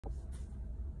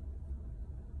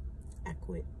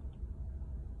quit.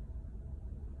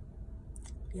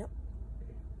 Yep.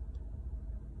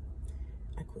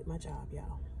 I quit my job,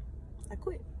 y'all. I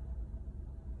quit.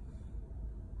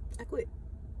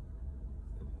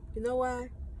 You know why?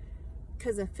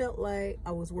 Because I felt like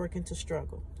I was working to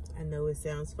struggle. I know it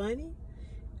sounds funny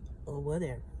or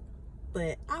whatever,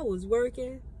 but I was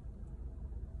working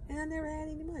and I never had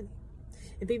any money.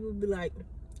 And people would be like,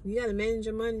 you got to manage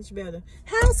your money better.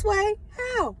 How, Sway?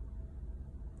 How?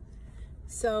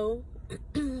 So,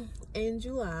 in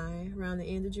July, around the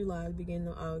end of July, the beginning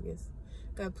of August,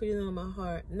 God put it on my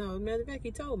heart. No, matter of fact,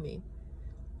 he told me,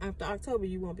 after October,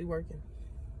 you won't be working.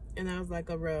 And I was like,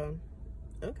 okay.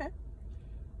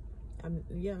 I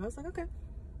was like, okay.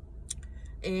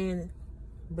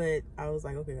 But I was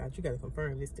like, okay, God, you got to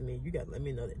confirm this to me. You got to let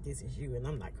me know that this is you and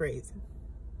I'm not crazy.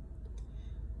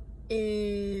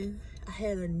 And I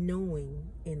had a knowing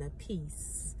and a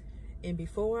peace. And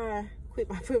before I quit,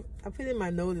 I put in my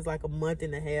notice like a month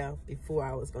and a half before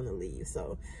I was going to leave.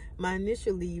 So my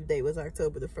initial leave date was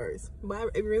October the 1st.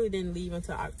 But I really didn't leave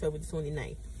until October the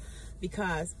 29th.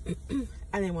 Because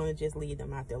I didn't want to just leave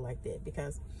them out there like that.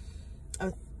 Because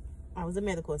I was a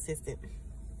medical assistant.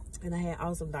 And I had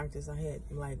awesome doctors. I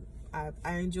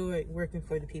enjoyed working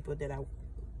for the people that I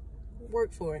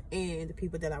worked for and the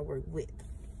people that I worked with.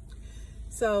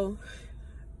 So,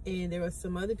 and there were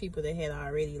some other people that had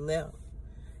already left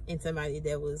and somebody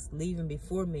that was leaving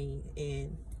before me,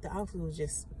 and the office was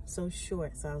just so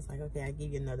short. So I was like, okay, I'll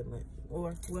give you another month.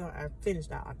 Or, well, I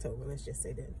finished out October, let's just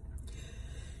say that.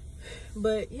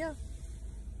 But yeah,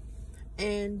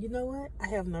 and you know what? I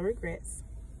have no regrets.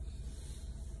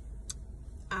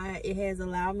 It has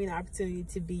allowed me the opportunity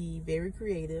to be very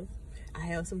creative. I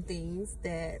have some things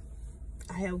that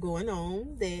I have going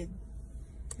on that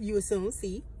you will soon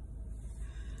see.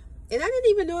 And I didn't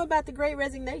even know about the Great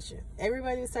Resignation.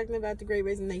 Everybody was talking about the Great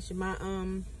Resignation. My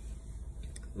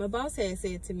boss had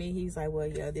said to me, he's like, well,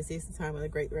 yeah, this is the time of the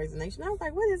Great Resignation. I was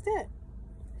like, what is that?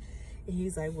 And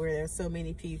he's like, where there are so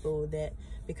many people that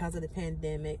because of the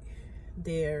pandemic,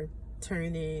 they're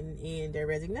turning in their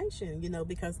resignation, you know,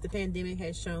 because the pandemic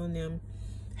has shown them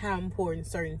how important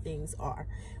certain things are,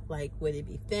 like whether it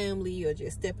be family or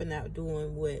just stepping out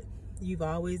doing what you've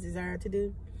always desired to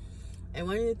do. And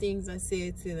one of the things I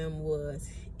said to them was,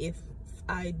 if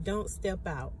I don't step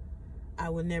out, I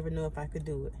will never know if I could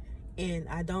do it. And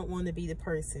I don't want to be the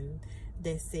person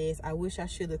that says, I wish I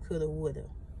shoulda, coulda, woulda.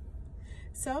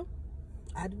 So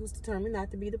I was determined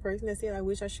not to be the person that said, I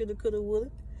wish I shoulda, coulda,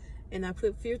 woulda. And I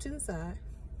put fear to the side,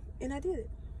 and I did it.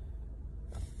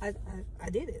 I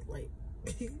did it, like,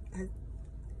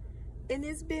 and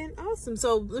it's been awesome.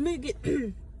 So let me get,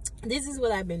 this is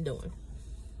what I've been doing.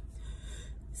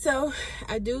 So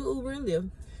I do Uber and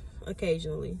Lyft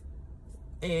occasionally,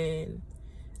 and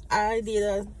I did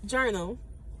a journal.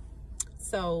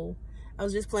 So I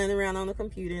was just playing around on the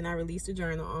computer, and I released a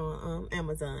journal on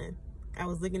Amazon. I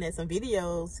was looking at some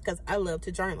videos because I love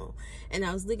to journal, and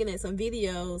I was looking at some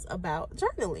videos about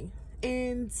journaling,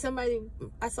 and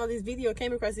I saw this video,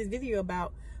 came across this video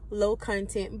about low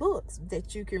content books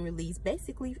that you can release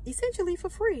essentially for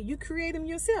free. You create them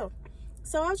yourself.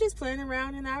 So I was just playing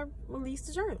around, and I released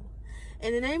a journal.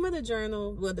 And the name of the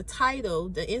journal, well, the title,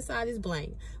 the inside is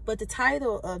blank, but the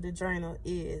title of the journal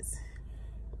is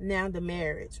Now the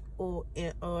Marriage, or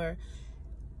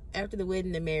After the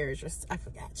Wedding, the Marriage, or I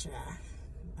forgot, child.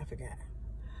 I forgot.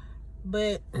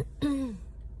 But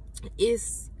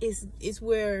it's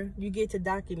where you get to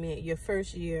document your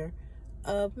first year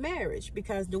of marriage,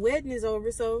 because the wedding is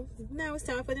over, so now it's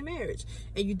time for the marriage.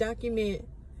 And you document,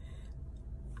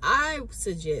 I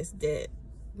suggest that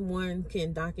one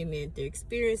can document their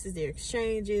experiences, their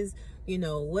exchanges, you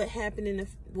know, what happened in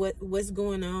what's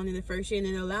going on in the first year,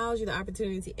 and it allows you the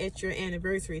opportunity at your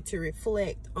anniversary to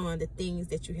reflect on the things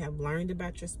that you have learned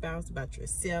about your spouse, about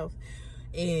yourself,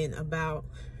 and about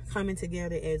coming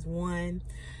together as one.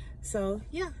 So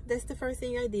yeah, that's the first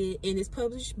thing I did, and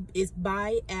it's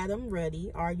by Adam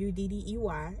Ruddy,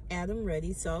 R-U-D-D-E-Y, Adam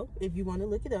Ruddy. So if you want to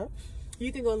look it up,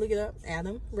 you can go look it up,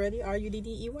 Adam Ruddy,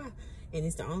 R-U-D-D-E-Y. And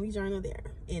it's the only journal there.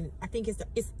 And I think as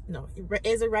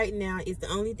of right now, it's the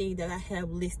only thing that I have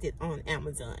listed on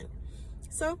Amazon.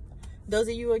 So those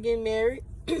of you who are getting married,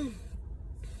 you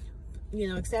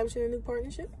know, establishing a new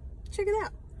partnership, check it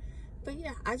out. But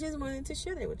yeah, I just wanted to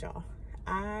share that with y'all.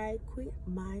 I quit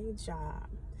my job,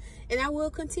 and I will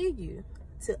continue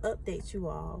to update you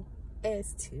all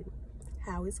as to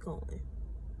how it's going.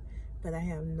 But I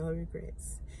have no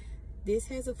regrets. This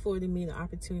has afforded me the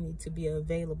opportunity to be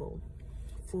available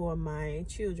for my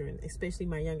children, especially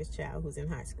my youngest child who's in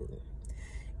high school.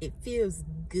 It feels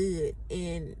good,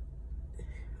 and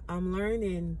I'm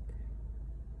learning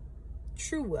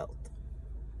true wealth.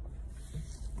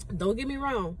 Don't get me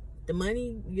wrong, the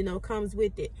money, you know, comes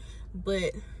with it,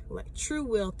 but like true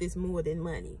wealth is more than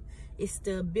money. It's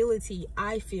the ability,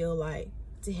 I feel like,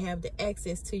 to have the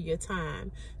access to your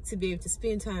time, to be able to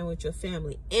spend time with your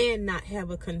family and not have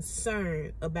a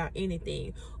concern about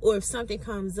anything. Or if something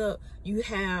comes up, you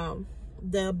have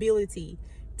the ability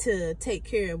to take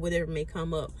care of whatever may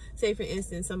come up. Say for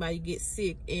instance, somebody gets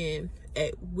sick, and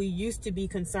we used to be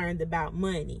concerned about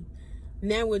money.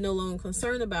 Now we're no longer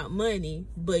concerned about money,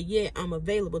 but yet I'm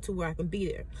available to where I can be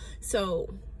there.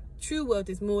 So true wealth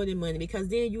is more than money, because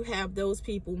then you have those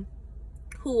people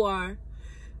who are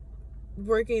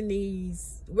working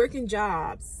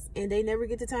jobs and they never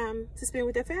get the time to spend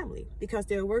with their family because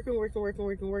they're working.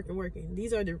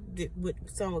 These are what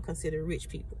some would consider rich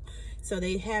people. So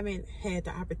they haven't had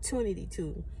the opportunity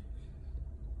to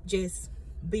just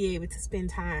be able to spend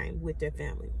time with their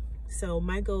family. So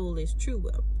my goal is true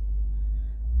wealth.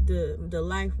 The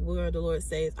life where the Lord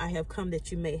says, I have come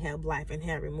that you may have life and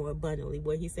have it more abundantly.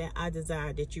 Where he said, I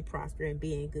desire that you prosper and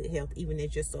be in good health, even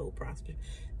as your soul prospers.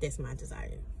 That's my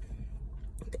desire.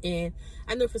 And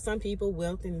I know for some people,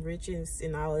 wealth and riches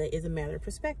and all of that is a matter of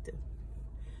perspective.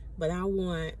 But I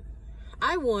want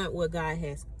what God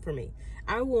has for me.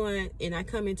 And I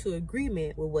come into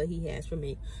agreement with what he has for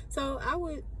me. So I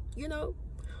would, you know,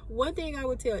 one thing I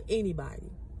would tell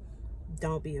anybody,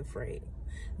 don't be afraid.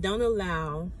 Don't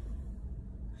allow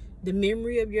the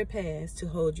memory of your past to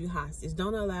hold you hostage.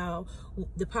 Don't allow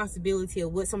the possibility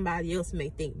of what somebody else may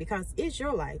think, because it's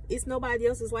your life. It's nobody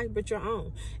else's life but your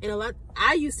own. And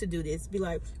I used to do this, be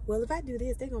like, well, if I do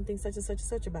this, they're going to think such and such and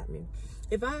such about me.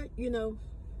 If I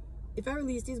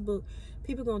release this book,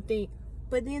 people going to think,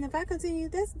 but then if I continue,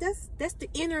 that's the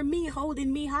inner me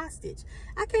holding me hostage.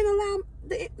 I can't allow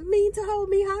the me to hold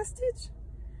me hostage.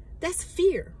 That's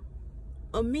fear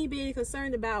of me being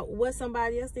concerned about what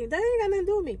somebody else thinks. That ain't got nothing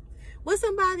to do with me. What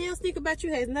somebody else think about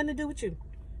you has nothing to do with you.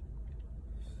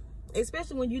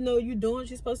 Especially when you know you're doing what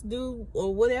you're supposed to do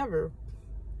or whatever.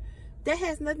 That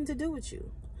has nothing to do with you.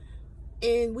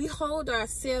 And we hold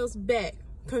ourselves back,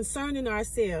 concerning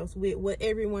ourselves with what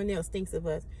everyone else thinks of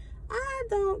us. I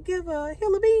don't give a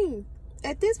hill of bean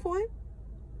at this point,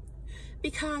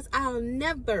 because I'll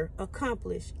never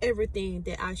accomplish everything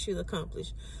that I should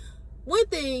accomplish. One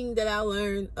thing that I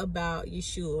learned about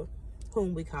Yeshua,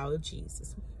 whom we call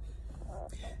Jesus,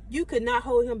 you could not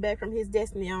hold him back from his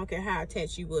destiny. I don't care how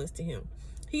attached you was to him.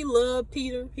 He loved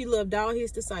Peter. He loved all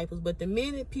his disciples. But the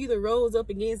minute Peter rose up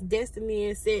against destiny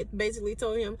and basically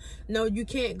told him, no, you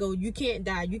can't go. You can't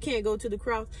die. You can't go to the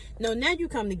cross. No, now you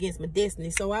come against my destiny,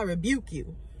 so I rebuke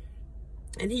you.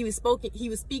 And he was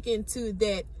speaking to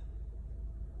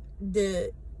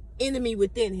the enemy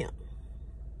within him.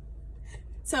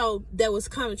 So that was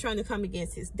trying to come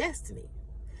against his destiny.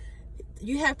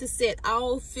 You have to set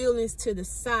all feelings to the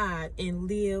side and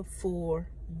live for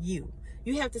you.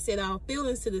 You have to set all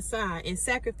feelings to the side and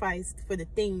sacrifice for the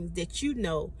things that you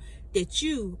know that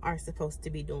you are supposed to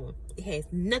be doing. It has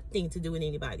nothing to do with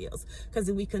anybody else. Because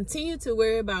if we continue to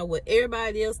worry about what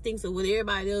everybody else thinks or what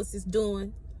everybody else is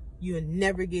doing, you'll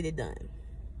never get it done.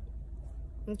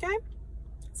 Okay?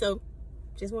 So,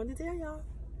 just wanted to tell y'all,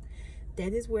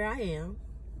 that is where I am.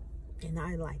 And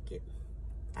I like it.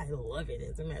 I love it,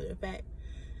 as a matter of fact.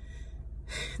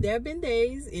 There have been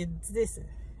days,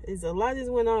 it's a lot that's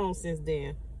went on since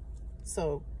then.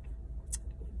 So,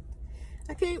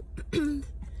 I can't,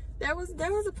 there was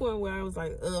a point where I was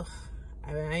like, ugh,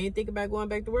 I ain't think about going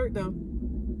back to work though.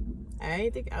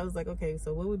 I was like, okay,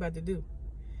 so what are we about to do?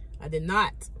 I did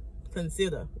not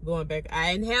consider going back.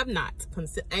 I have not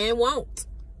consider and won't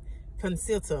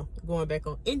consider going back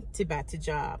on anybody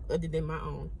job other than my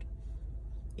own.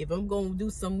 If I'm going to do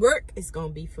some work, it's going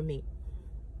to be for me.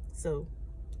 So,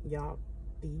 y'all,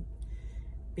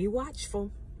 be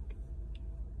watchful.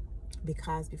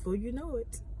 Because before you know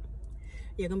it,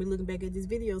 you're going to be looking back at this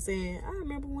video saying, I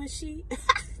remember when she...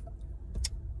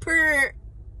 Purr.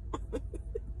 All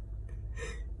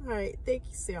right, thank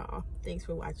you, y'all. Thanks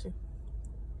for watching.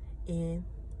 And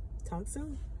talk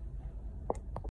soon.